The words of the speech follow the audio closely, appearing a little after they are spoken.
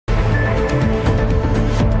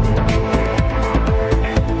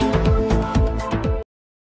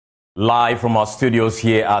Live from our studios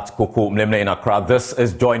here at COCOBOD in Accra, this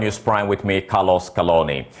is Joy News Prime with me, Carlos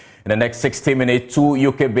Caloni. In the next 60 minutes, two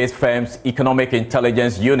UK-based firms, Economic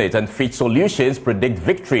Intelligence Unit and Fitch Solutions, predict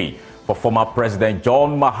victory for former President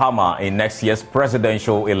John Mahama in next year's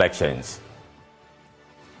presidential elections.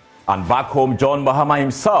 And back home, John Mahama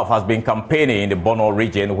himself has been campaigning in the Bono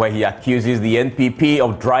region, where he accuses the NPP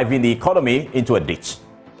of driving the economy into a ditch.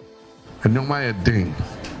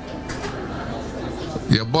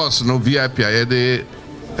 Your boss no VIP ayede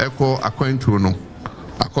echo akwentu no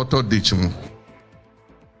akoto dichmu.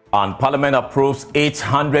 And Parliament approves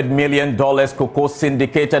 $800 million cocoa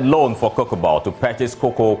syndicated loan for COCOBOD to purchase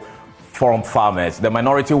cocoa from farmers. The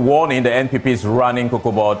minority warning the NPP is running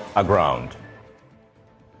COCOBOD aground.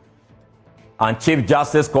 And Chief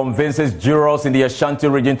Justice convinces jurors in the Ashanti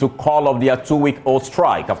region to call off their 2-week-old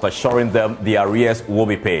strike after assuring them the arrears will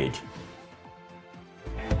be paid.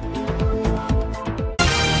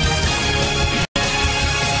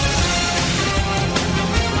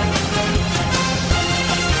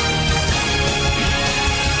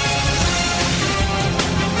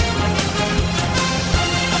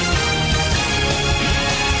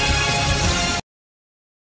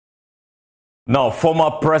 Now, former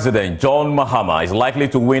President John Mahama is likely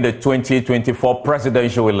to win the 2024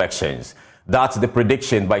 presidential elections. That's the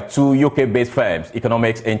prediction by two UK-based firms,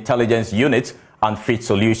 Economic Intelligence Unit and Fitch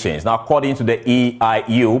Solutions. Now, according to the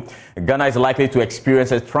EIU, Ghana is likely to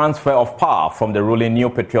experience a transfer of power from the ruling New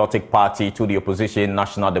Patriotic Party to the opposition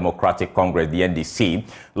National Democratic Congress, the NDC,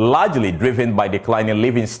 largely driven by declining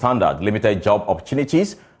living standard, limited job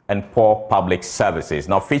opportunities, and poor public services.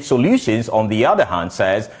 Now, Fitch Solutions, on the other hand,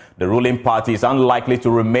 says the ruling party is unlikely to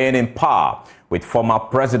remain in power, with former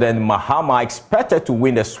President Mahama expected to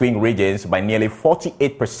win the swing regions by nearly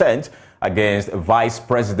 48% against Vice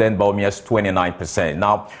President Bawumia's 29%.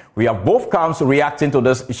 Now, we have both camps reacting to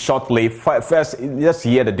this shortly. First, let's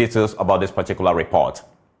hear the details about this particular report.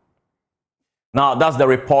 Now, that's the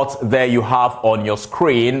report there you have on your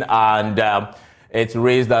screen, and it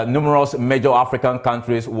reads that numerous major African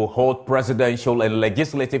countries will hold presidential and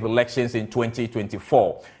legislative elections in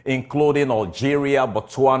 2024, including Algeria,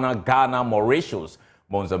 Botswana, Ghana, Mauritius,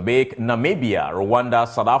 Mozambique, Namibia, Rwanda,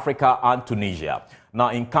 South Africa, and Tunisia. Now,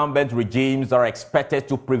 incumbent regimes are expected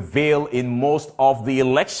to prevail in most of the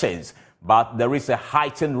elections, but there is a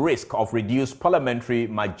heightened risk of reduced parliamentary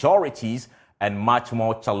majorities and much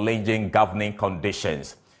more challenging governing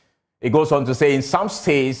conditions. It goes on to say, in some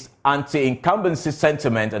states, anti-incumbency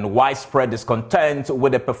sentiment and widespread discontent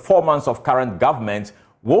with the performance of current government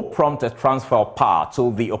will prompt a transfer of power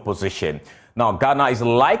to the opposition. Now, Ghana is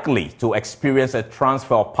likely to experience a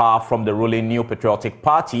transfer of power from the ruling New Patriotic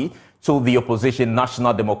Party to the opposition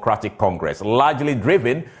National Democratic Congress, largely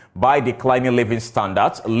driven by declining living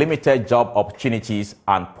standards, limited job opportunities,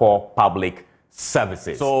 and poor public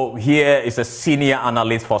services. So here is a senior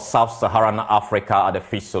analyst for Sub-Saharan Africa at the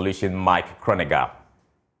Fitch Solution, Mike Kroniger. At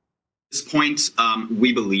this point,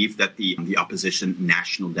 we believe that the opposition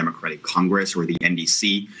National Democratic Congress, or the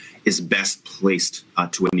NDC, is best placed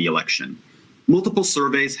to win the election. Multiple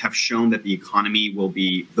surveys have shown that the economy will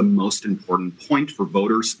be the most important point for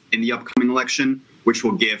voters in the upcoming election, which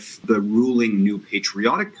will give the ruling New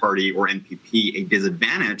Patriotic Party, or NPP, a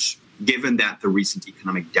disadvantage given that the recent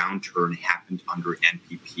economic downturn happened under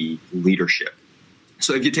NPP leadership.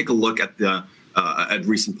 So if you take a look at the at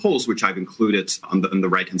recent polls, which I've included on the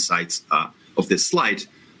right-hand side of this slide,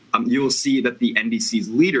 you will see that the NDC's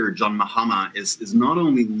leader, John Mahama, is not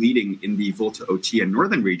only leading in the Volta-OT and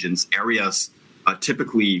northern regions, areas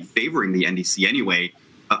typically favoring the NDC anyway,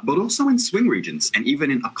 but also in swing regions and even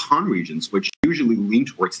in Akan regions, which usually lean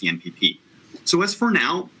towards the NPP. So as for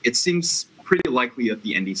now, it seems pretty likely that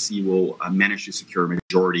the NDC will manage to secure a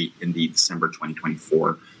majority in the December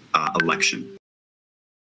 2024 election.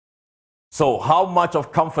 So how much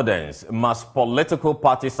of confidence must political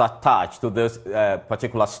parties attach to this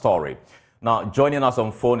particular story? Now, joining us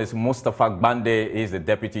on phone is Mustafa Gbande. He is the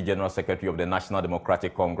Deputy General Secretary of the National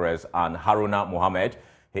Democratic Congress, and Haruna Mohammed.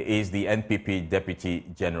 He is the NPP Deputy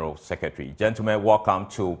General Secretary. Gentlemen, welcome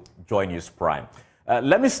to Joy News Prime.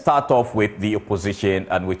 Let me start off with the opposition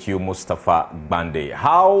and with you, Mustafa Gbande.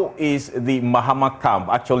 How is the Mahama camp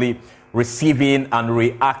actually receiving and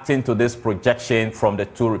reacting to this projection from the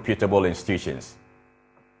two reputable institutions?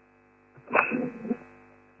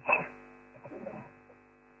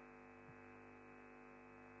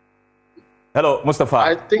 Hello, Mustafa.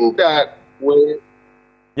 I think that we...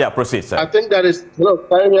 Yeah, proceed, sir. I think that is... Hello,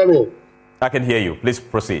 can you hear me? I can hear you. Please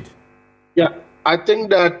proceed. Yeah, I think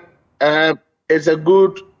that it's a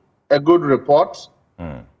good report,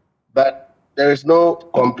 but there is no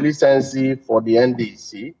complacency for the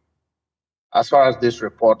NDC. as far as this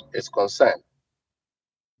report is concerned.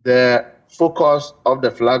 The focus of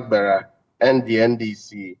the flag bearer and the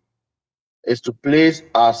NDC is to place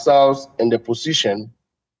ourselves in the position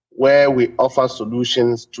where we offer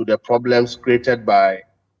solutions to the problems created by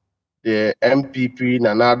the MPP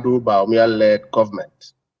Nanado Bawumia-led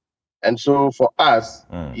government. And so for us,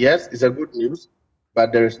 yes, it's a good news,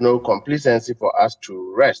 but there is no complacency for us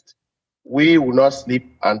to rest. We will not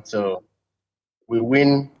sleep until we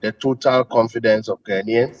win the total confidence of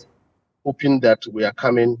Ghanaians, hoping that we are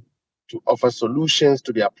coming to offer solutions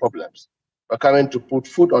to their problems. We're coming to put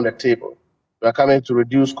food on the table. We're coming to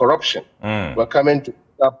reduce corruption. We're coming to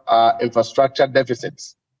put up our infrastructure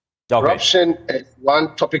deficits. Okay. Corruption is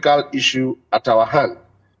one topical issue at our hand.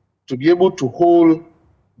 To be able to hold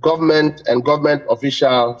government and government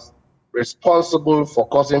officials responsible for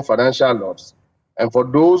causing financial loss, and for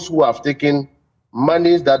those who have taken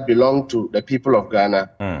monies that belong to the people of Ghana,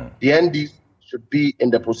 the NDC should be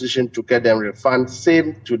in the position to get them refunded,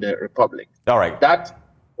 same to the Republic. All right. That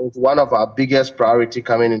is one of our biggest priority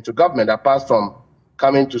coming into government, apart from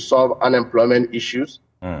coming to solve unemployment issues,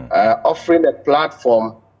 offering a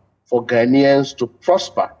platform for Ghanaians to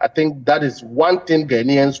prosper. I think that is one thing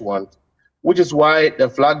Ghanaians want, which is why the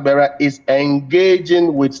flag bearer is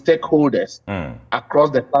engaging with stakeholders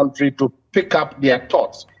across the country to pick up their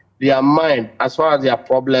thoughts, their mind as far as their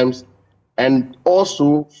problems, and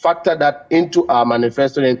also factor that into our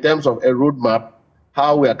manifesto in terms of a roadmap,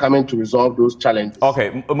 how we are coming to resolve those challenges.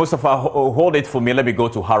 Okay, Mustafa, hold it for me. Let me go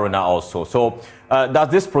to Haruna also. So does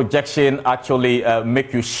this projection actually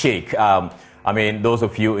make you shake? I mean, those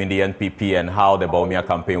of you in the NPP and how the Bawumia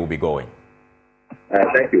campaign will be going?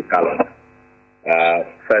 Thank you, Carlos.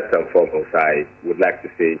 First and foremost, I would like to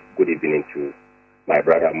say good evening to my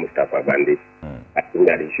brother Mustafa Bandi. I think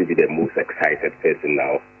that he should be the most excited person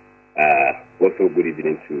now. Also, good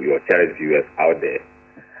evening to your cherished viewers out there.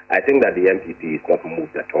 I think that the MPP is not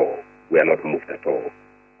moved at all. We are not moved at all.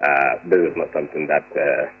 This is not something that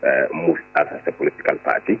moves us as a political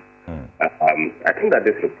party. I think that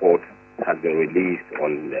this report has been released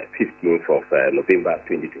on the 15th of November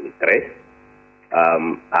 2023.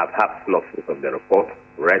 I've had synopsis of the report,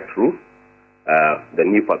 read through. The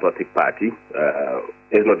New Patriotic Party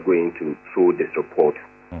is not going to throw this report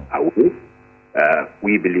away.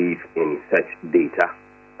 We believe in such data,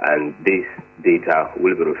 and this data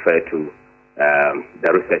will be referred to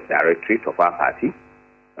the research directorate of our party.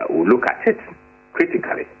 We'll look at it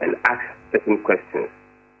critically and ask certain questions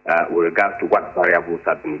with regards to what variables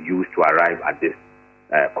have been used to arrive at this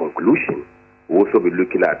conclusion. We'll also be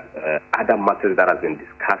looking at other matters that have been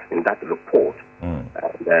discussed in that report.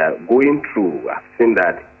 Going through, I've seen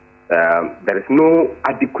that there is no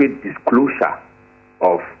adequate disclosure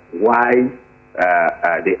of why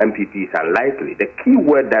the MPP is unlikely. The key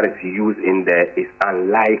word that is used in there is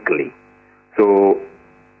unlikely. So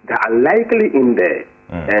the unlikely in there,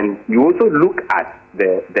 and you also look at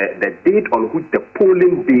the date on which the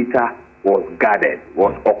polling data was gathered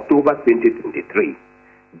was October 2023,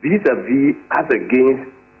 vis-a-vis as against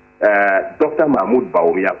Dr. Mahmoud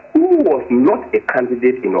Bawumia, who was not a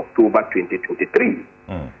candidate in October 2023.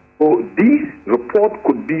 So this report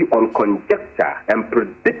could be on conjecture and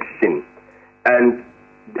prediction, and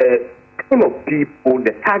the kind of people,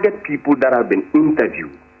 the target people that have been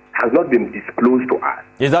interviewed has not been disclosed to us.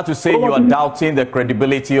 Is that to say you are doubting the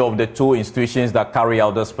credibility of the two institutions that carry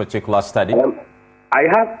out this particular study? I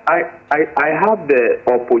have the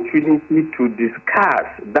opportunity to discuss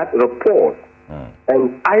that report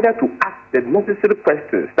and either to ask the necessary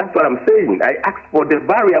questions. That's what I'm saying. I asked for the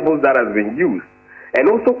variables that have been used and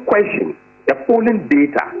also question the polling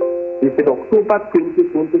data is in October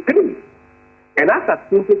 2023. And as of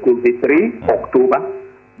 2023, October,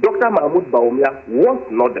 Dr. Mahmoud Bawumia was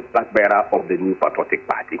not the flag bearer of the New Patriotic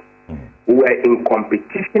Party. We were in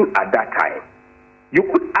competition at that time. You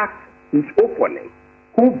could ask his opponent,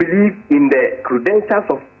 who believed in the credentials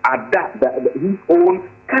of his own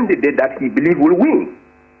candidate that he believed will win.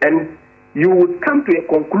 And you would come to a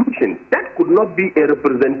conclusion that could not be a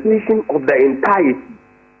representation of the entirety.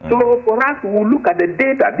 So for us, we'll look at the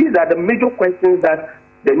data. These are the major questions that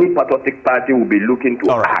the New Patriotic Party will be looking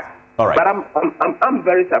to ask. But I'm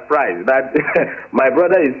very surprised that my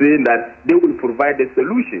brother is saying that they will provide the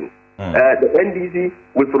solutions. The NDC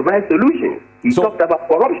will provide solutions. He talked about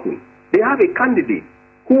corruption. They have a candidate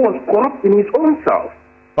who was corrupt in his own self.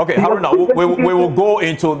 Okay, Haruna, we will go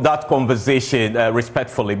into that conversation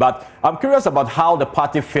respectfully, but I'm curious about how the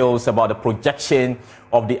party feels about the projection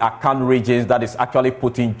of the Akan regions that is actually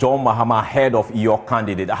putting John Mahama ahead of your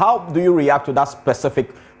candidate. How do you react to that specific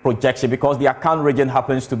projection? Because the Akan region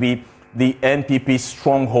happens to be the NPP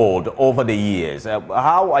stronghold over the years.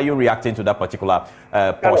 How are you reacting to that particular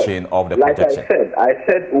portion of the projection? I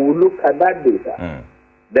said we will look at that data.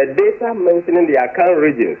 The data mentioning the account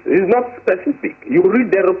regions is not specific. You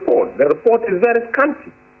read the report. The report is very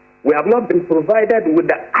scanty. We have not been provided with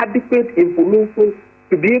the adequate information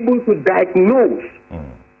to be able to diagnose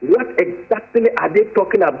what exactly are they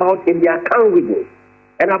talking about in the account regions.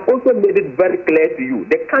 And I've also made it very clear to you,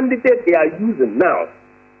 the candidate they are using now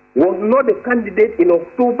was not the candidate in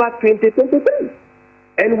October 2023.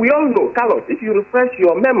 And we all know, Carlos, if you refresh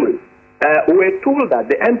your memory, we were told that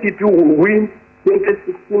the NPP will win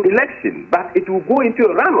 2016 election, but it will go into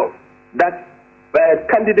a runoff that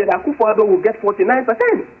candidate Akufo-Addo will get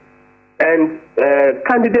 49%, and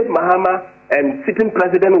candidate Mahama and sitting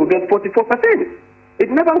president will get 44%. It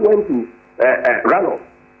never went to runoff.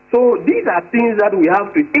 So these are things that we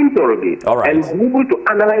have to interrogate and be able to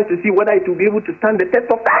analyze to see whether it will be able to stand the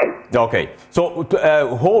test of time. Okay. So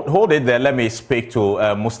hold it there. Let me speak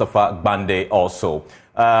to Mustafa Bande also.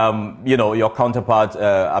 You know, your counterpart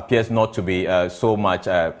appears not to be so much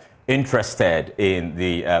interested in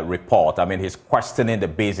the report. I mean, he's questioning the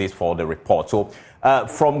basis for the report. So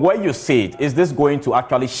from where you see it, is this going to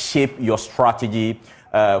actually shape your strategy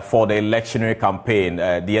for the electionary campaign,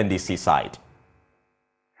 the NDC side?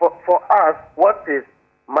 For us, what is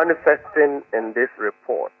manifesting in this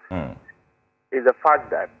report is the fact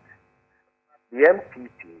that the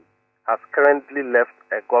MPP has currently left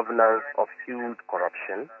a governance of huge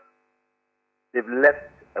corruption. They've left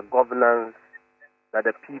a governance that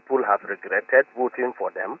the people have regretted voting for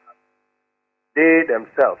them. They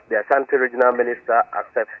themselves, the Ashanti Regional Minister,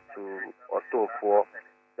 accepts to Ostofor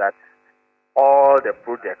that all the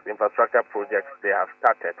projects, infrastructure projects they have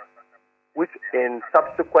started, which in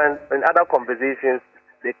other conversations,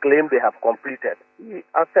 they claim they have completed. He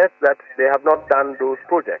asserts that they have not done those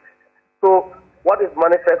projects. So what is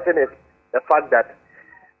manifesting is the fact that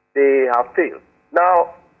they have failed.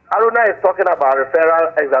 Now, Aruna is talking about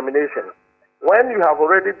referral examination. When you have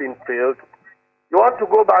already been failed, you want to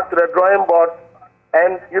go back to the drawing board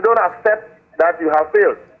and you don't accept that you have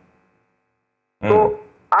failed. So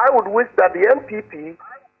I would wish that the MPP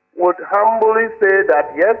would humbly say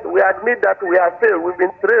that, yes, we admit that we have failed, we've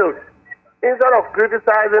been thrilled, instead of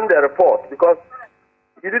criticizing the report, because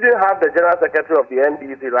you didn't have the General Secretary of the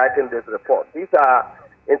NDC writing this report. These are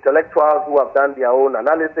intellectuals who have done their own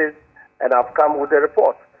analysis and have come with the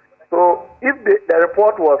report. So if the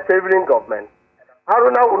report was favoring government,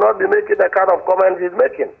 Haruna would not be making the kind of comments he's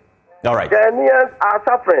making. All right. Ghanaians are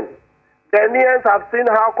suffering. Ghanaians have seen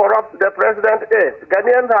how corrupt the president is.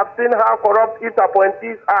 Ghanaians have seen how corrupt its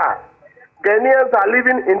appointees are. Ghanaians are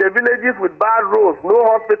living in the villages with bad roads, no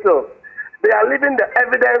hospitals. They are living the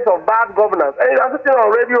evidence of bad governance. And you are sitting on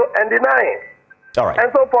radio and denying. All right.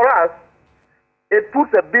 And so for us, it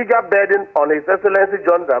puts a bigger burden on His Excellency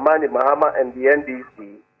John Dramani Mahama and the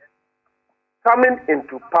NDC coming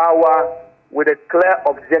into power with a clear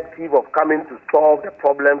objective of coming to solve the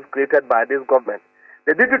problems created by this government.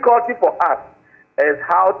 The difficulty for us is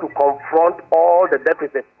how to confront all the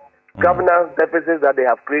deficits, governance deficits that they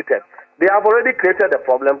have created. They have already created a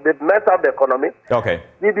problem. They've messed up the economy. Okay.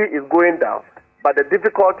 GDP is going down. But the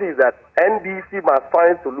difficulty is that NDC must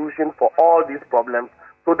find solutions for all these problems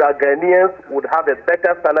so that Ghanaians would have a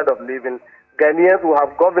better standard of living. Ghanaians will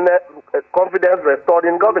have confidence restored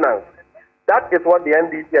in governance. That is what the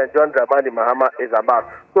NDC and John Dramani Mahama is about.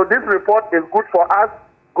 So this report is good for us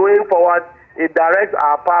going forward. It directs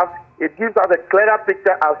our path. It gives us a clearer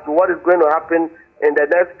picture as to what is going to happen in the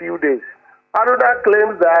next few days. Aruna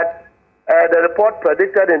claims that the report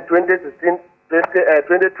predicted in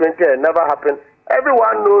 2020 never happened.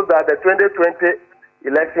 Everyone knows that the 2020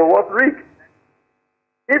 election was rigged.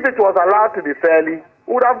 If it was allowed to be fairly, it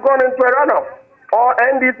would have gone into a runoff, or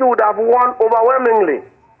NDC would have won overwhelmingly.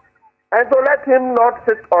 And so let him not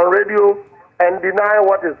sit on radio and deny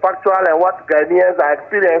what is factual and what Ghanaians are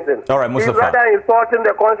experiencing. All right, Mustafa. He's rather insulting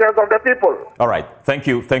the conscience of the people. All right. Thank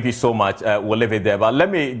you. Thank you so much. We'll leave it there. But let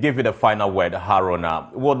me give you the final word,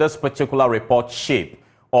 Haruna. Will this particular report shape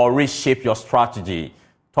or reshape your strategy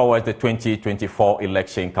towards the 2024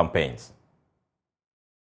 election campaigns?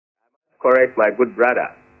 Correct, my good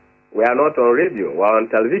brother. We are not on radio. We are on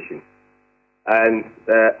television. And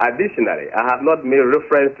additionally, I have not made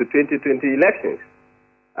reference to 2020 elections.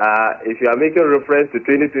 If you are making reference to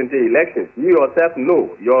 2020 elections, you yourself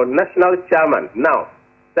know, your national chairman now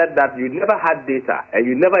said that you never had data and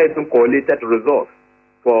you never even collated results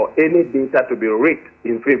for any data to be rigged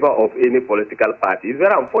in favor of any political party. It's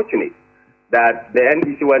very unfortunate that the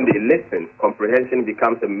NDC, when they listen, comprehension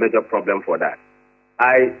becomes a major problem for that.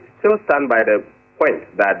 I still stand by the point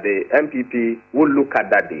that the MPP will look at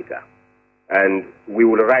that data, and we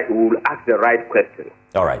will ask the right question.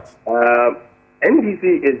 All right.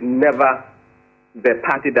 NDC is never the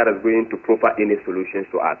party that is going to proffer any solutions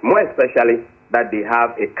to us, more especially that they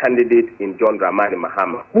have a candidate in John Dramani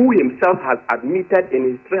Mahama, who himself has admitted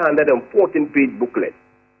in his 314-page booklet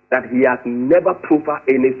that he has never proffered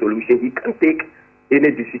any solution. He can't take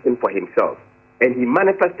any decision for himself. And he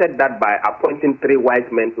manifested that by appointing 3 wise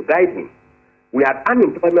men to guide him. We had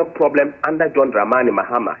unemployment problem under John Dramani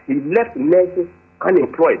Mahama. He left nurses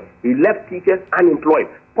unemployed. He left teachers unemployed.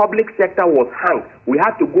 Public sector was hung. We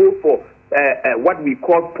had to go for what we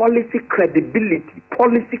call policy credibility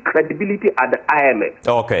at the IMF.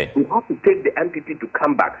 Okay. We have to take the MPP to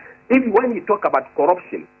come back. When you talk about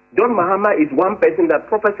corruption, John Mahama is one person that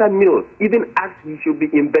Professor Mills even asked he should be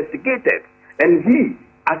investigated. And he,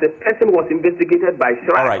 as a person, was investigated by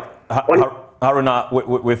Shrine. All right. Haruna,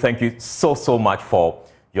 we thank you so much for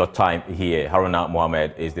your time here. Haruna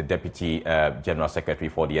Mohammed is the Deputy General Secretary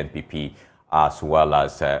for the NPP, as well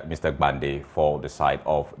as Mr. Gbande for the side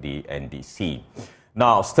of the NDC.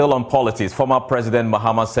 Now, still on politics, former President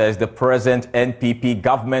Mahama says the present NPP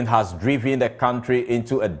government has driven the country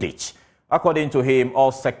into a ditch. According to him,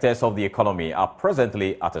 all sectors of the economy are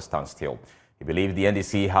presently at a standstill. He believes the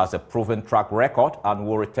NDC has a proven track record and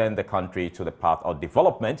will return the country to the path of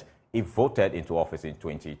development if voted into office in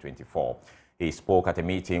 2024. He spoke at a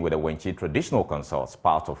meeting with the Wenchi Traditional Consults,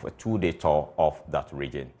 part of a 2-day tour of that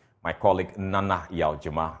region. My colleague Nana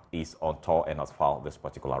Yaojima is on tour and has filed this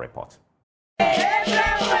particular report.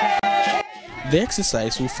 The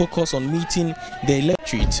exercise will focus on meeting the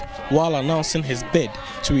electorate while announcing his bid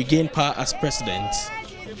to regain power as president.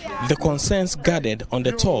 The concerns gathered on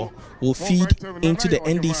the tour will feed into the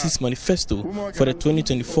NDC's manifesto for the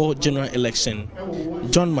 2024 general election.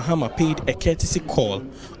 John Mahama paid a courtesy call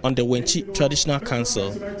on the Wenchi Traditional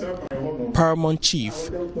Council. Paramount Chief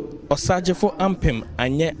Osajefo Ampem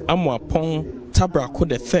Anye Amwapong Tabrako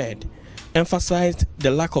III emphasized the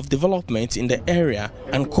lack of development in the area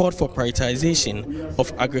and called for prioritization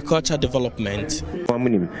of agriculture development.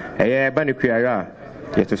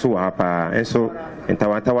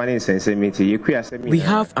 We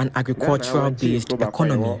have an agricultural-based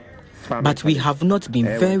economy, but we have not been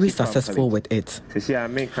very successful with it.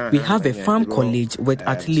 We have a farm college with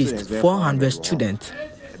at least 400 students.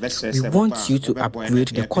 We want you to upgrade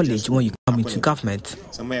the college when you come into government.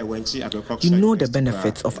 You know the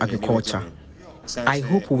benefits of agriculture. I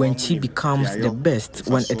hope Wenchi becomes the best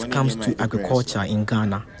when it comes to agriculture in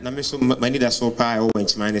Ghana.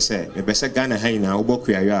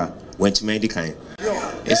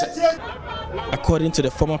 According to the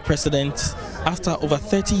former president, after over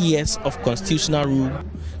 30 years of constitutional rule,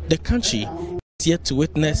 the country is yet to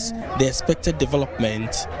witness the expected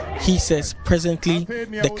development. He says presently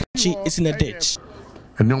the country is in a ditch.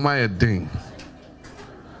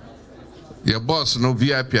 Your boss no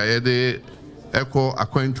VIP ayede eko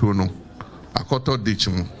akwantu no akoto ditch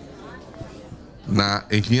mu na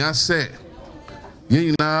ehia se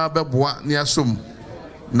ye na beboa ne asom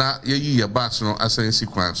na ye ye bus no asensi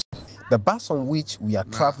kwan. The bus on which we are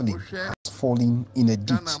traveling has fallen in a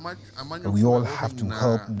ditch, and we all have to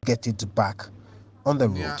help get it back on the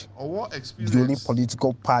road. The only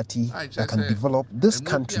political party that can develop this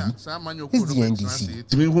country is the NDC.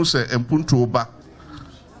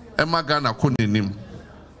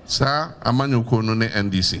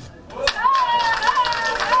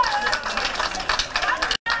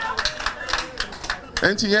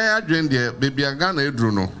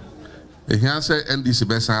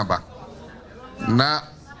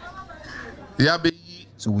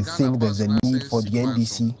 So we think there's a need for the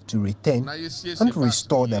NDC to return and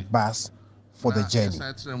restore the bus for the journey.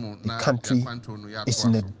 The country is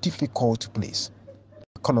in a difficult place.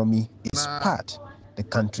 The economy is bad. The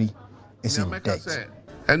country is in debt.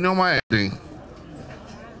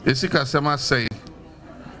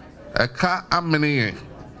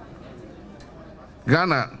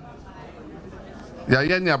 Ghana,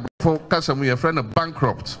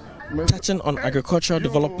 bankrupt. Touching on agricultural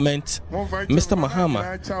development, Mr.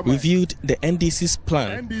 Mahama reviewed the NDC's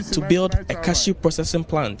plan to build a cashew processing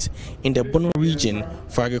plant in the Bono region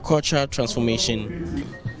for agricultural transformation.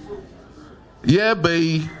 Yeah,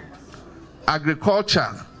 by agriculture,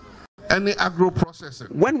 any agro-processing.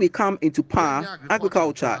 When we come into power,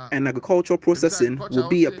 agriculture and agricultural processing will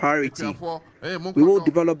be a priority. We will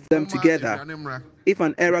develop them together. If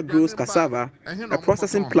an area grows cassava, a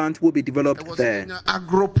processing plant will be developed there.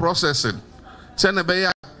 Agro-processing. Now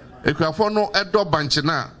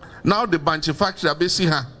the bunch factory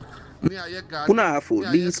basiha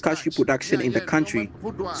Punahafo leads cashew production in the country,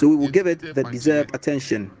 so we will give it the deserved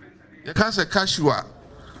attention.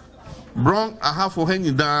 Brown ahafo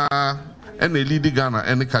hanyida and a leading Ghana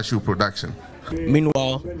and cashew production.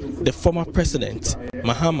 Meanwhile, the former president,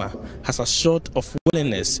 Mahama, has assured of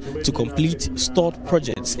willingness to complete stalled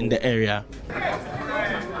projects in the area.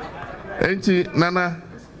 Enti Nana,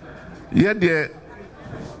 yede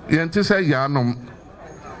yentisa yanom.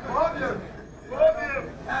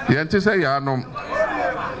 Yentisa yanom.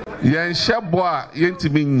 Yen shabwa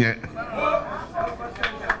yentiminye.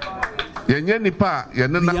 We are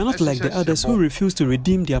not like the others who refuse to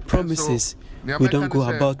redeem their promises. We don't go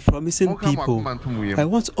about promising people. I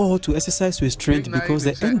want all to exercise restraint because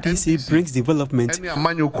the NDC brings development. I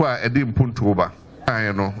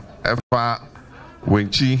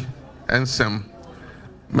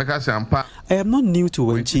am not new to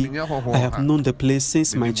Wenchi. I have known the place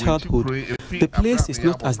since my childhood. The place is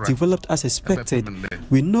not as developed as expected.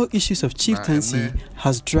 We know issues of chieftaincy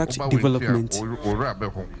has dragged development.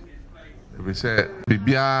 We say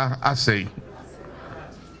Bibia Asay.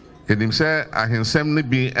 Edim say ahensem ne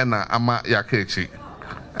bi ena ama yakechi.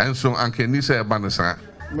 Enso anke ni say banasa.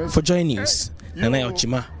 For Joy News, Nana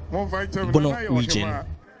Ochima, Bono Region.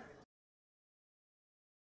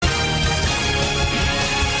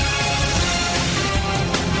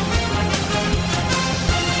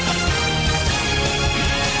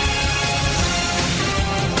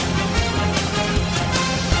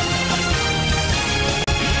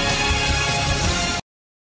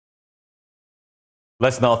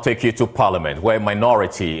 Let's now take you to Parliament, where a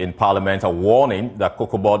minority in Parliament are warning that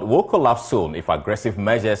COCOBOD will collapse soon if aggressive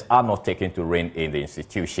measures are not taken to rein in the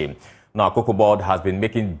institution. Now, COCOBOD has been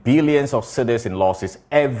making billions of cedis in losses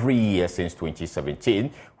every year since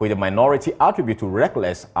 2017, with the minority attribute to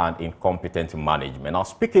reckless and incompetent management. Now,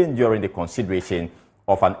 speaking during the consideration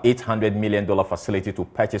of an $800 million facility to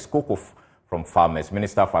purchase cocoa from farmers,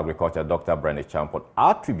 Minister for Agriculture Dr. Brenda Champot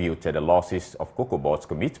attributed the losses of COCOBOD's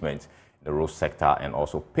commitment the road sector and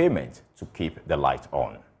also payment to keep the light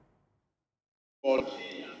on.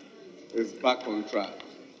 Is back on track.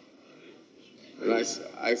 And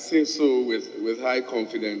I say so with high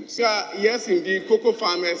confidence. Yeah, yes, indeed, cocoa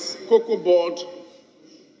farmers, COCOBOD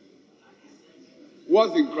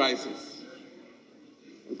was in crisis.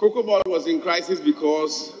 And COCOBOD was in crisis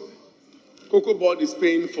because COCOBOD is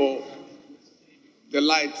paying for the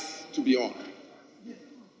lights to be on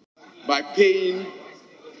by paying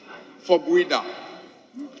for Buida.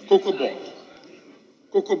 COCOBOD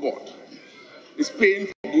is paying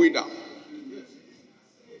for Buida.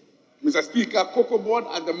 Mr. Speaker,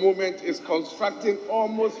 COCOBOD at the moment is constructing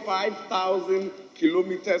almost 5,000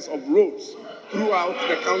 kilometers of roads throughout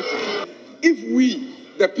the country. If we,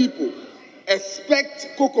 the people, expect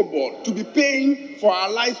COCOBOD to be paying for our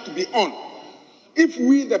lights to be on, if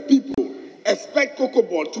we, the people, expect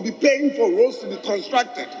COCOBOD to be paying for roads to be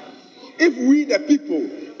constructed, if we, the people,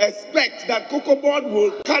 expect that COCOBOD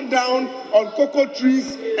will cut down on cocoa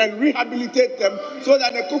trees and rehabilitate them so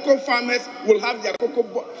that the cocoa farmers will have their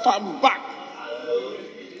cocoa farms back,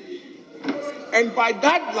 and by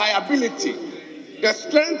that liability, the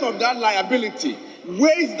strength of that liability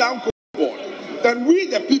weighs down COCOBOD, then we,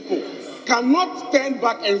 the people, cannot stand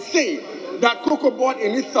back and say that COCOBOD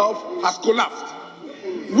in itself has collapsed.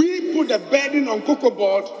 We put the burden on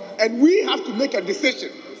COCOBOD, and we have to make a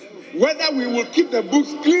decision whether we will keep the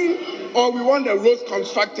books clean or we want the roads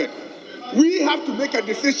constructed. We have to make a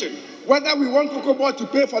decision whether we want COCOBOD to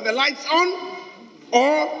pay for the lights on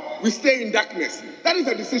or we stay in darkness. That is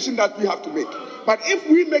a decision that we have to make. But if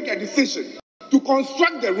we make a decision to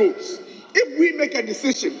construct the roads, if we make a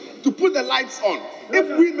decision to put the lights on,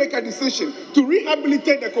 if we make a decision to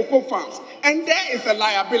rehabilitate the cocoa farms, and there is a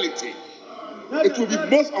liability, it will be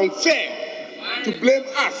most unfair to blame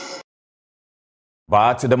us.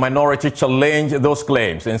 But the minority challenged those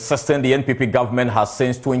claims, insisting the NPP government has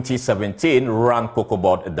since 2017 run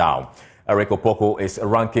COCOBOD down. Eric Opoko is a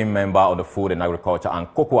ranking member on the Food and Agriculture and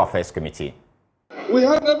Cocoa Affairs Committee. We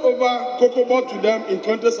handed over COCOBOD to them in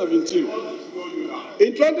 2017.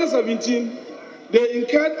 In 2017, they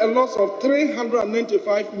incurred a loss of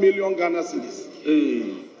 395 million Ghana cedis.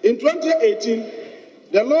 In 2018,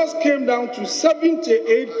 the loss came down to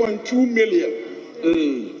 78.2 million.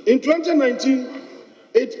 In 2019,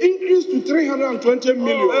 it increased to 320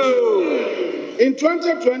 million. In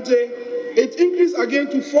 2020, it increased again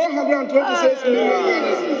to 426 million.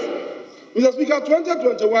 Mr. Speaker,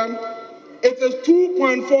 2021, it is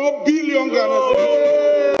 2.4 billion Ghana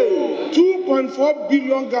cedis. 2.4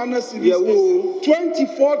 billion Ghana cedis is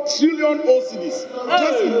 24 trillion OCDs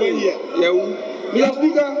just in 1 year. Mr.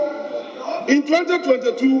 Speaker, In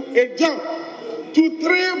 2022, it jumped to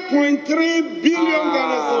 3.3 billion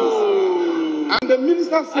Ghana cedis. And the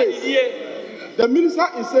minister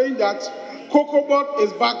is saying that COCOBOD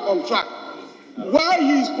is back on track, while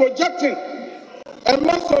he is projecting a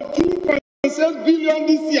loss of 2.6 billion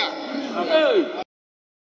this year.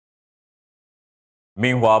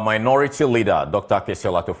 Meanwhile, Minority Leader Dr.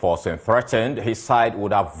 Kesela Tuforsen threatened his side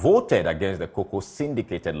would have voted against the cocoa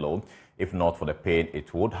syndicated loan if not for the pain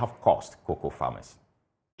it would have cost cocoa farmers.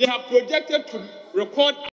 They have projected to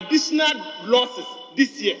record additional losses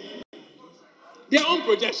this year. Their own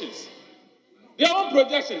projections,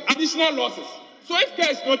 additional losses. So if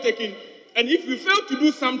care is not taken, and if we fail to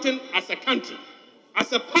do something as a country,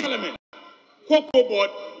 as a parliament, COCOBOD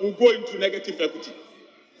will go into negative equity.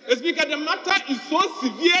 It's because the matter is so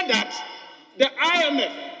severe that the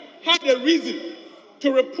IMF had a reason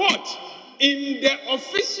to report in the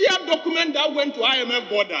official document that went to IMF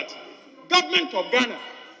board that government of Ghana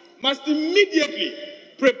must immediately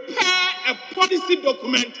prepare a policy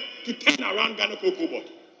document to turn around Ghana COCOBOD.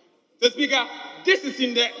 So, Speaker, this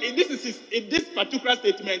particular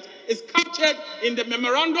statement is captured in the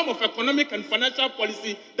Memorandum of Economic and Financial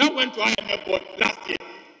Policy that went to IMF board last year.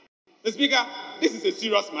 So, Speaker, this is a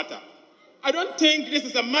serious matter. I don't think this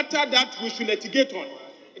is a matter that we should litigate on.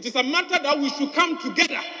 It is a matter that we should come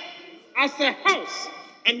together as a house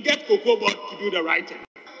and get COCOBOD to do the right thing.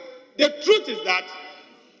 The truth is that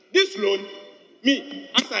this loan, me,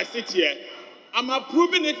 as I sit here, I'm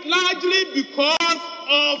approving it largely because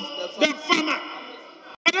of the farmer.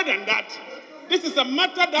 Other than that, this is a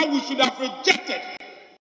matter that we should have rejected.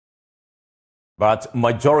 But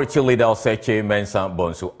Majority Leader Oseche Mensah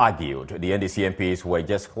Bonsu argued the NDC MPs were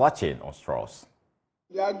just clutching on straws.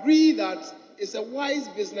 They agree that it's a wise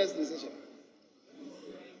business decision.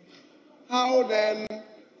 How then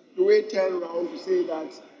do we turn around to say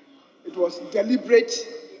that it was deliberate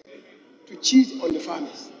to cheat on the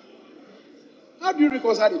farmers? How do you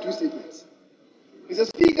reconcile the two statements? Mr.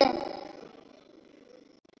 Speaker,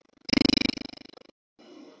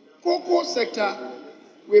 cocoa sector,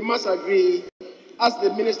 we must agree, as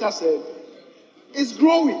the minister said, is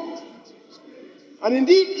growing. And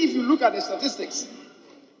indeed, if you look at the statistics,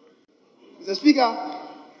 Mr. Speaker,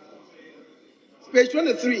 page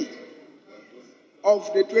 23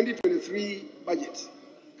 of the 2023 budget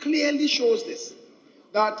clearly shows this,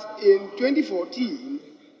 that in 2014,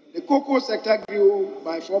 the cocoa sector grew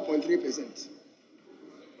by 4.3%.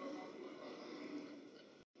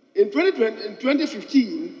 In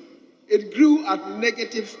 2015, it grew at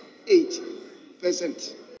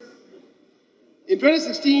 -8%. In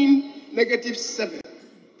 2016,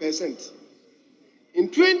 -7%. In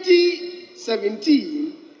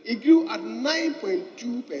 2017, it grew at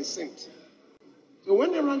 9.2%. So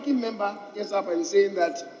when the ranking member gets up and saying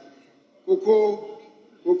that cocoa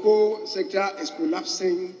sector is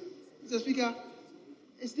collapsing, Mr. Speaker,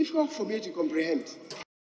 it's difficult for me to comprehend.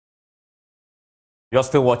 You're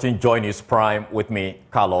still watching Joy News Prime with me,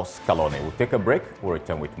 Carlos Calone. We'll take a break. We'll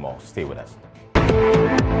return with more. Stay with us.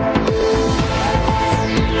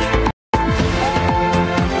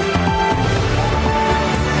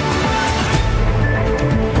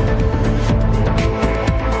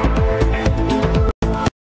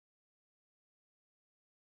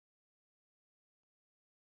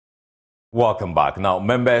 Welcome back. Now,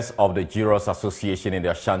 members of the Jurors Association in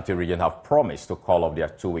the Ashanti region have promised to call off their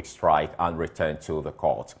 2-week strike and return to the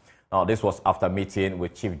court. Now, this was after meeting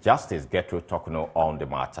with Chief Justice Gertrude Torkornoo on the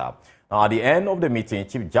matter. Now, at the end of the meeting,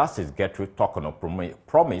 Chief Justice Gertrude Torkornoo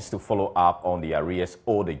promised to follow up on the arrears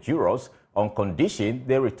owed the jurors on condition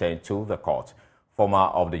they return to the court. Former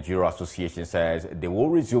of the Juror Association says they will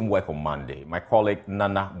resume work on Monday. My colleague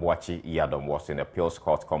Nana Boachi Yadom was in the Appeals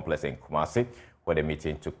Court complex in Kumasi, where the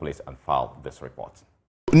meeting took place, and filed this report.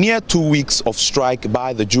 Near 2 weeks of strike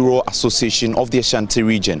by the Juror Association of the Ashanti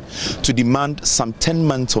region to demand some 10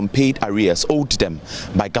 months unpaid arrears owed them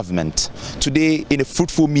by government. Today, in a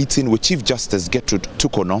fruitful meeting with Chief Justice Gertrude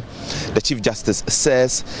Torkornoo, the Chief Justice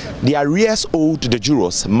says the arrears owed the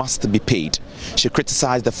jurors must be paid. She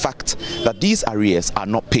criticized the fact that these arrears are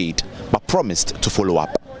not paid, but promised to follow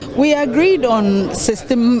up. We agreed on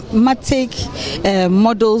systematic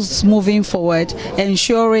models moving forward,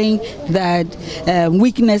 ensuring that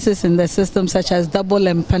weaknesses in the system such as double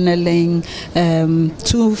empaneling,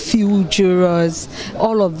 too few jurors,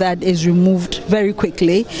 all of that is removed very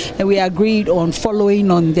quickly. And we agreed on following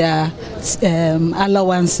on their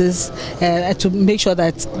allowances to make sure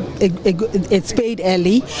that it's paid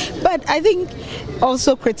early. But I think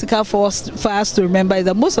also critical for us to remember is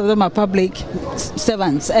that most of them are public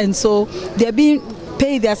servants, and so they're being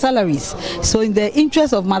pay their salaries. So in the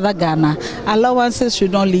interest of Mother Ghana, allowances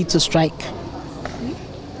should not lead to strike.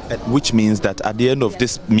 Which means that at the end of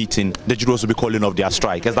this meeting, the jurors will be calling off their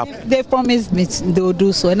strike. Is that... They've promised me they will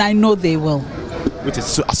do so, and I know they will. Which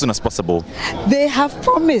is as soon as possible. They have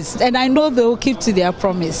promised, and I know they will keep to their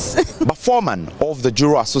promise. But foreman of the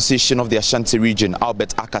Juror Association of the Ashanti region,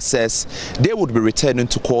 Albert Aka, says they would be returning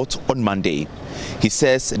to court on Monday. He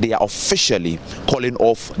says they are officially calling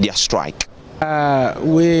off their strike.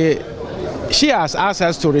 She has asked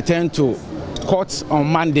us to return to court on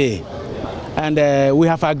Monday, and we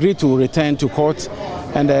have agreed to return to court.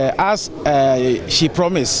 And as she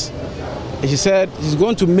promised, she said she's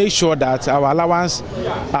going to make sure that our allowance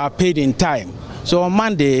are paid in time. So on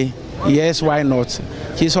Monday, yes, why not?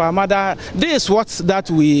 She's our mother. This is what that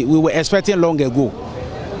we were expecting long ago,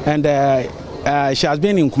 and she has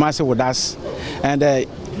been in Kumasi with us, and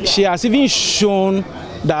she has even shown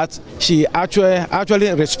that she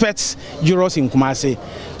actually respects jurors in Kumasi.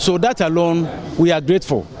 So that alone, we are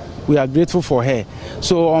grateful. We are grateful for her.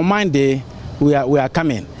 So on Monday, we are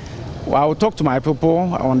coming. I will talk to my people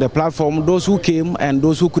on the platform, those who came and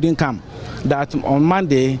those who couldn't come, that on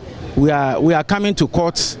Monday we are coming to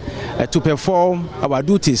court to perform our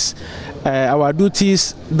duties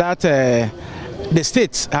that the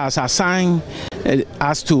state has assigned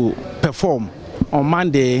us to perform. On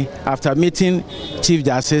Monday, after meeting Chief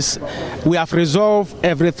Justice, we have resolved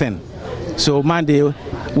everything. So Monday,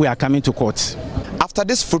 we are coming to court. After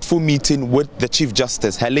this fruitful meeting with the Chief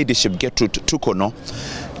Justice, Her Ladyship Gertrude Tukono,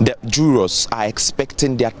 the jurors are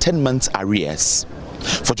expecting their 10 months arrears.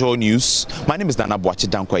 For Joy News, my name is Nana Boachi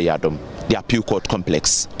Dankwa-Yadom, the Appeal Court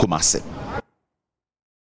Complex, Kumasi.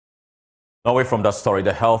 Away from that story,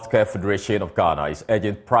 the Healthcare Federation of Ghana is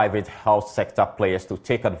urging private health sector players to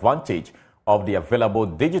take advantage of the available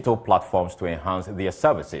digital platforms to enhance their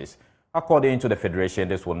services. According to the Federation,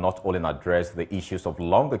 this will not only address the issues of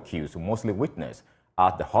longer queues mostly witnessed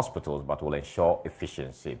at the hospitals, but will ensure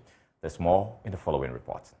efficiency. There's more in the following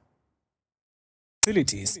report.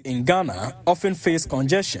 Facilities in Ghana often face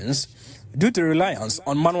congestions due to reliance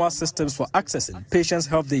on manual systems for accessing patients'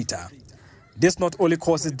 health data. This not only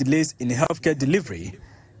causes delays in healthcare delivery,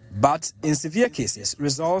 but in severe cases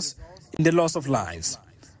results in the loss of lives.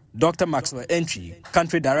 Dr. Maxwell Entry,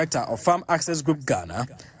 Country Director of Farm Access Group Ghana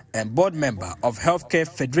and Board Member of Healthcare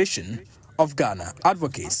Federation of Ghana,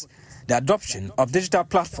 advocates the adoption of digital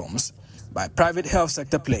platforms by private health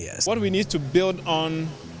sector players. What we need to build on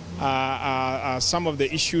are some of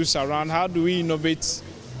the issues around how do we innovate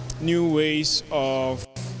new ways of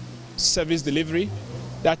service delivery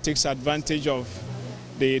that takes advantage of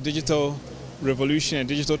the digital revolution and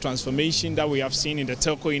digital transformation that we have seen in the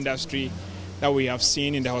telco industry, that we have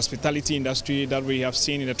seen in the hospitality industry, that we have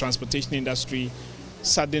seen in the transportation industry.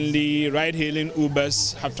 Suddenly, ride-hailing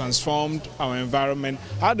Ubers have transformed our environment.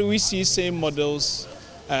 How do we see same models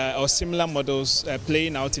or similar models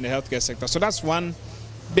playing out in the healthcare sector? So that's one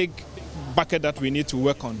big bucket that we need to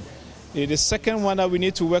work on. The second one that we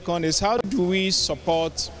need to work on is how do we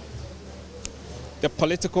support the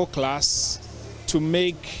political class to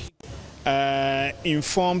make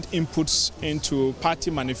informed inputs into party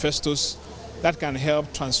manifestos that can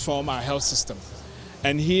help transform our health system.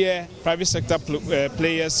 And here, private sector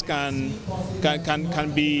players can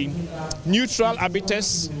be neutral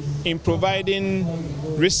arbiters in providing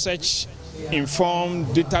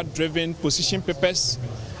research-informed, data-driven position papers,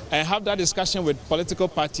 and have that discussion with political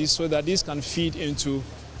parties so that these can feed into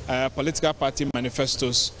political party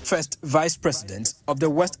manifestos. First Vice President of the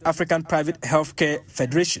West African Private Healthcare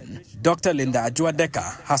Federation, Dr. Linda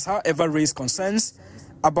Ajuadeka, has however raised concerns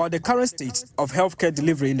about the current state of healthcare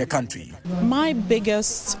delivery in the country. My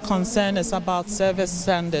biggest concern is about service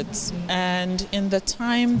standards, and in the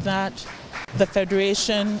time that the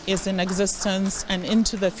Federation is in existence and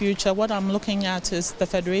into the future, what I'm looking at is the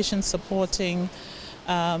Federation supporting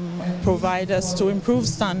providers to improve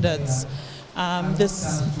standards.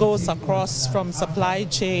 This goes across from supply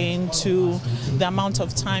chain to the amount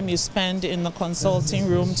of time you spend in the consulting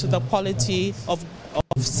room to the quality of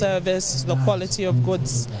service, the quality of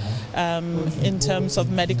goods in terms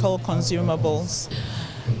of medical consumables.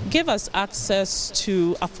 Give us access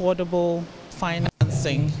to affordable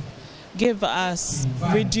financing. Give us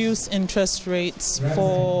reduced interest rates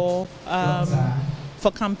for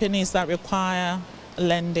companies that require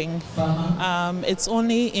lending. It's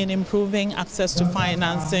only in improving access to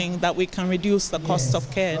financing that we can reduce the cost of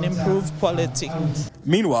care and improve quality.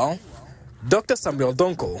 Meanwhile, Dr. Samuel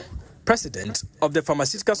Donko, President of the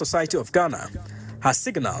Pharmaceutical Society of Ghana, has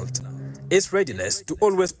signaled its readiness to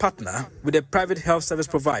always partner with the private health service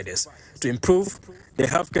providers to improve the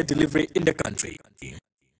healthcare delivery in the country.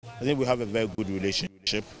 I think we have a very good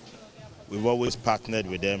relationship. We've always partnered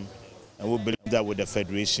with them, and we believe that with the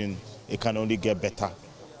Federation, it can only get better.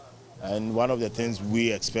 And one of the things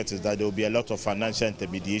we expect is that there will be a lot of financial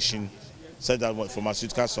intermediation, so that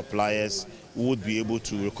pharmaceutical suppliers would be able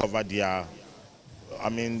to recover their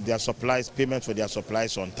supplies, payment for their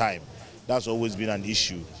supplies on time. That's always been an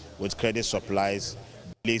issue with credit supplies,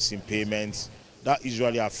 delays in payments. That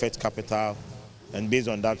usually affects capital, and based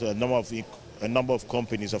on that, a number of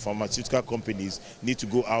companies, or pharmaceutical companies, need to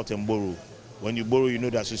go out and borrow. When you borrow, you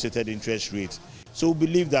know the associated interest rate. So we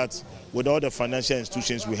believe that with all the financial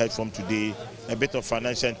institutions we heard from today, a bit of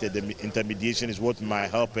financial intermediation is what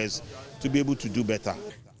might help us to be able to do better.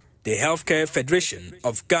 The Healthcare Federation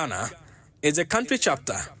of Ghana is a country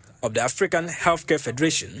chapter of the African Healthcare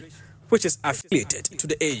Federation, which is affiliated to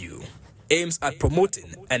the AU, aims at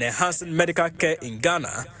promoting and enhancing medical care in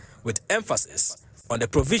Ghana with emphasis on the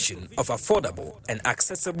provision of affordable and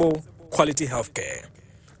accessible quality healthcare.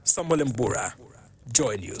 Samuel Mbura,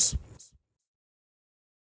 Joy News.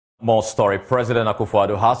 More story. President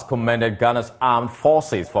Akufo-Addo has commended Ghana's armed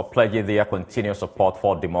forces for pledging their continued support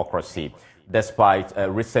for democracy, despite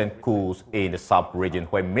recent coups in the sub-region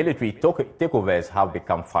where military takeovers have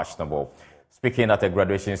become fashionable. Speaking at a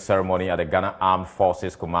graduation ceremony at the Ghana Armed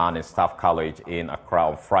Forces Command and Staff College in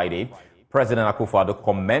Accra on Friday, President Akufo-Addo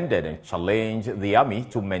commended and challenged the army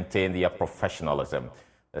to maintain their professionalism.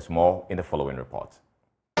 There's more in the following report.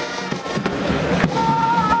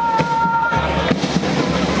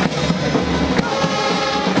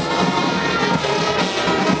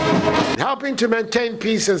 Helping to maintain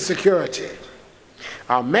peace and security,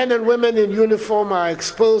 our men and women in uniform are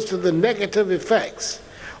exposed to the negative effects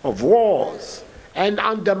of wars and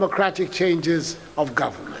undemocratic changes of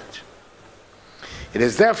government. It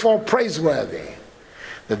is therefore praiseworthy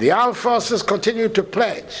that the armed forces continue to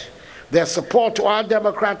pledge their support to our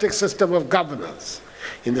democratic system of governance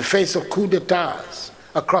in the face of coups d'etats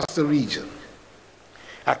across the region.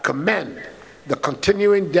 I commend the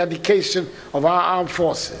continuing dedication of our armed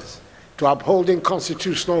forces to upholding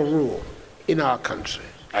constitutional rule in our country.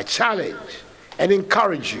 I challenge and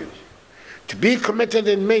encourage you to be committed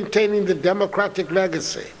in maintaining the democratic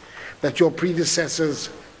legacy that your predecessors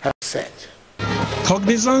have set.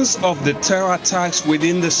 Cognizance of the terror attacks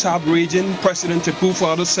within the sub-region, President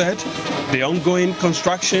Akufo-Addo said the ongoing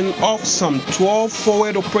construction of some 12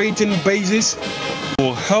 forward operating bases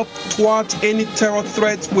will help thwart any terror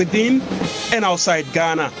threats within and outside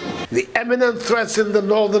Ghana. The imminent threats in the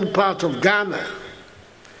northern part of Ghana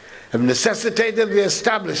have necessitated the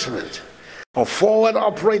establishment of forward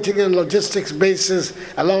operating and logistics bases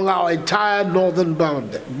along our entire northern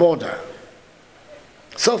border.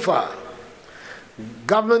 So far,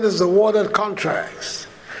 government has awarded contracts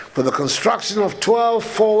for the construction of 12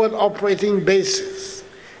 forward operating bases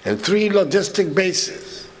and 3 logistic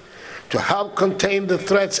bases to help contain the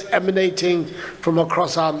threats emanating from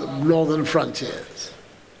across our northern frontiers.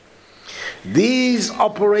 These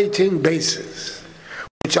operating bases,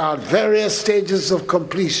 which are at various stages of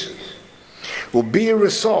completion, will be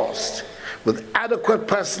resourced with adequate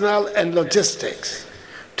personnel and logistics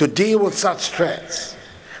to deal with such threats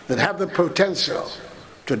that have the potential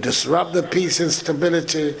to disrupt the peace and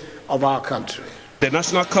stability of our country. The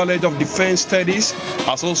National College of Defense Studies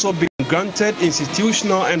has also been granted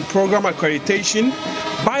institutional and program accreditation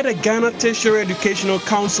by the Ghana Tertiary Educational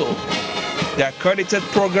Council. The accredited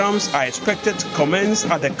programs are expected to commence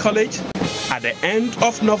at the college at the end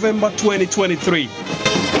of November 2023.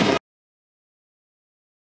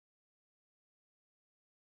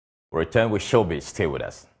 Return with Showbiz. Stay with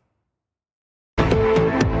us.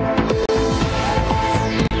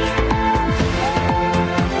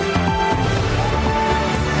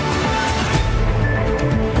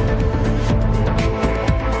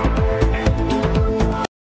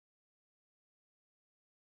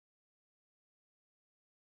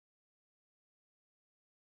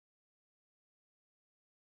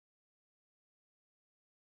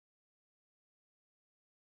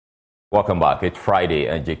 Welcome back. It's Friday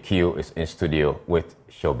and JQ is in studio with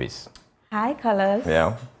Showbiz. Hi, Colors.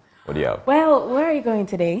 Yeah? What do you have? Well, where are you going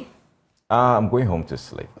today? I'm going home to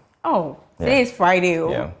sleep. Oh, today is Friday.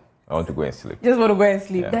 Oh. Yeah, I want to go and sleep. Just want to go and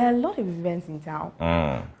sleep. Yeah. There are a lot of events in town.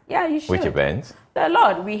 Yeah, you should. Which events? There are a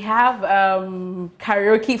lot. We have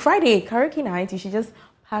karaoke Friday, karaoke night. You should just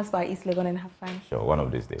pass by East Legon and have fun. Sure, one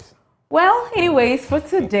of these days. Well, anyways, for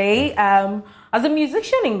today, as a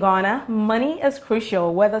musician in Ghana, money is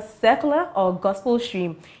crucial, whether secular or gospel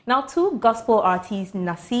stream. Now, 2 gospel artists,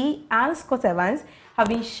 Nasi and Scott Evans, have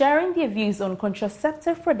been sharing their views on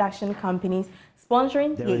contraceptive production companies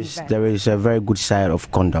sponsoring the event. There is a very good side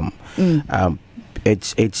of condom.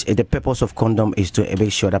 the purpose of condom is to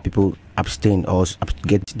make sure that people abstain or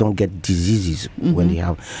don't get diseases when they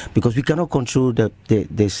have, because we cannot control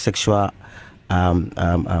the sexual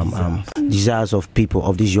desires of people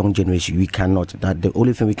of this young generation. We cannot. That the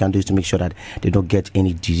only thing we can do is to make sure that they don't get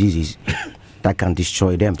any diseases that can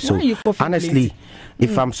destroy them. So honestly,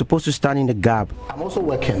 if I'm supposed to stand in the gap, I'm also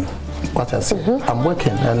working. What I say, I'm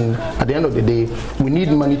working, and at the end of the day, we need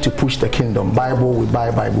money to push the kingdom. Bible, we buy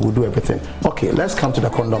Bible, we do everything. Okay, let's come to the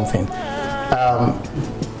condom thing.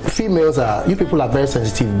 Females you people are very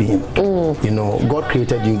sensitive beings. You know, God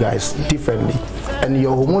created you guys differently, and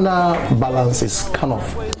your hormonal balance is kind of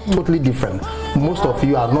totally different. Most of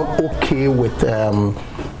you are not okay with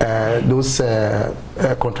those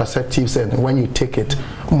contraceptives, and when you take it,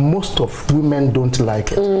 most of women don't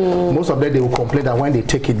like it. Most of them, they will complain that when they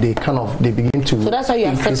take it, they begin to. So that's how you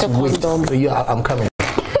affect the condom. Yeah, I'm coming.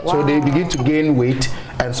 Wow. So they begin to gain weight,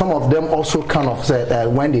 and some of them also kind of say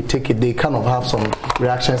when they take it, they kind of have some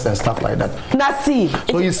reactions and stuff like that. Nasi.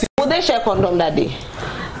 So you see, will they share condom that day?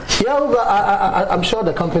 Yeah, I'm sure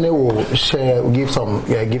the company will give some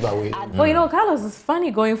giveaway. Well, you know, Carlos, it's funny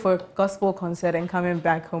going for a gospel concert and coming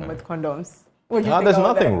back home with condoms. There's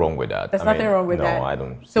nothing wrong with that. There's nothing wrong with that. No, I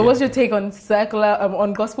don't. So, what's your take on secular,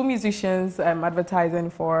 on gospel musicians advertising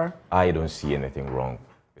for? I don't see anything wrong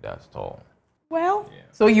with that at all. Well,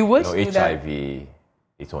 so you would do that. HIV,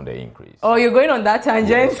 it's on the increase. Oh, you're going on that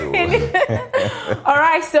tangent. All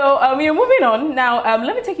right, so you're moving on now.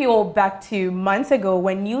 Let me take you all back to months ago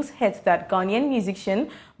when news hit that Ghanaian musician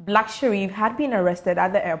Black Sherif had been arrested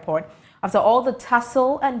at the airport. After all the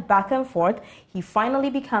tussle and back and forth, he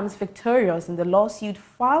finally becomes victorious in the lawsuit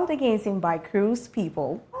filed against him by Cruise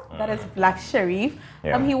People. That is Black Sherif.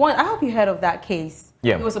 Yeah. He won. I hope you heard of that case.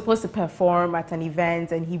 Yeah. He was supposed to perform at an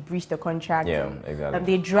event and he breached the contract. Yeah, and, exactly.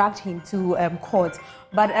 They dragged him to court.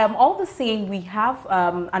 But all the same, we have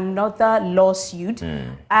another lawsuit.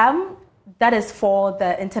 That is for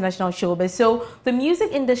the international showbiz. So the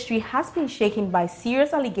music industry has been shaken by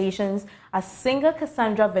serious allegations as singer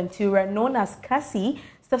Cassandra Ventura, known as Cassie,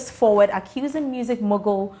 steps forward accusing music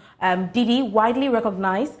mogul Diddy, widely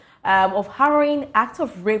recognized, of harrowing acts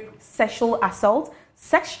of rape, sexual assault,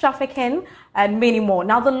 sex trafficking, and many more.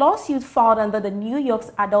 Now, the lawsuit filed under the New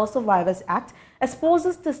York's Adult Survivors Act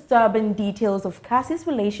exposes disturbing details of Cassie's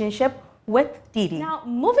relationship with Diddy. Now,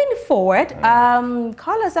 moving forward,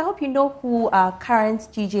 Carlos, I hope you know who our current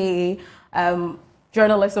GJA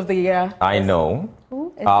Journalist of the Year I know.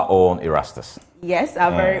 Who is our own Erastus. Yes,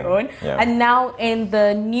 our very own. Yeah. And now in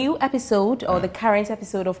the new episode, or the current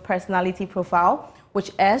episode of Personality Profile,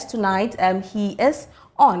 which airs tonight, he is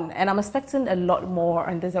on, and I'm expecting a lot more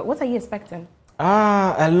on this. What are you expecting?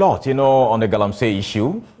 A lot, you know, on the Galamsey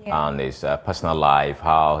issue and his personal life,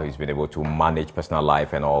 how he's been able to manage personal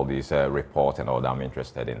life and all these reports and all that. I'm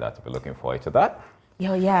interested in that. We're looking forward to that.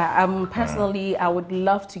 Yeah. Personally, I would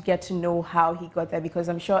love to get to know how he got there, because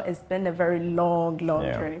I'm sure it's been a very long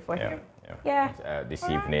journey for him. This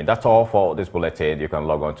evening. That's all for this bulletin. You can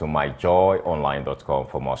log on to myjoyonline.com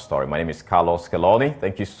for more story. My name is Carlos Keloni.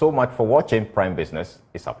 Thank you so much for watching. Prime Business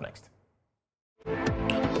is up next.